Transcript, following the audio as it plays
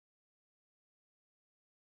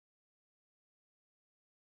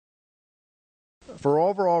for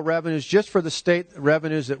overall revenues, just for the state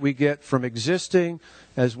revenues that we get from existing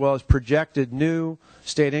as well as projected new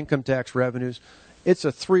state income tax revenues, it's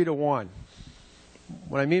a 3-to-1.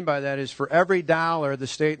 What I mean by that is for every dollar the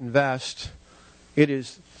state invests, it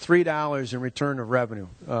is $3 in return of revenue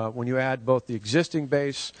when you add both the existing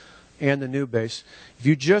base and the new base. If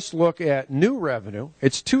you just look at new revenue,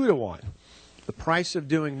 it's 2-to-1. The price of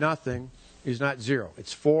doing nothing is not zero.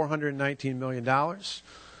 It's $419 million.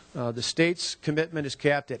 The state's commitment is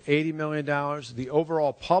capped at $80 million. The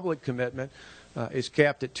overall public commitment is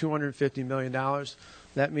capped at $250 million.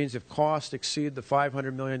 That means if costs exceed the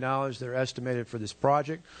 $500 million that are estimated for this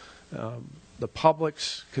project, the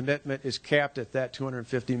public's commitment is capped at that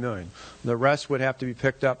 $250 million. The rest would have to be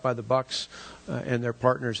picked up by the Bucks and their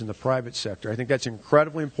partners in the private sector. I think that's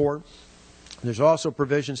incredibly important. There's also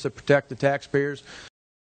provisions to protect the taxpayers.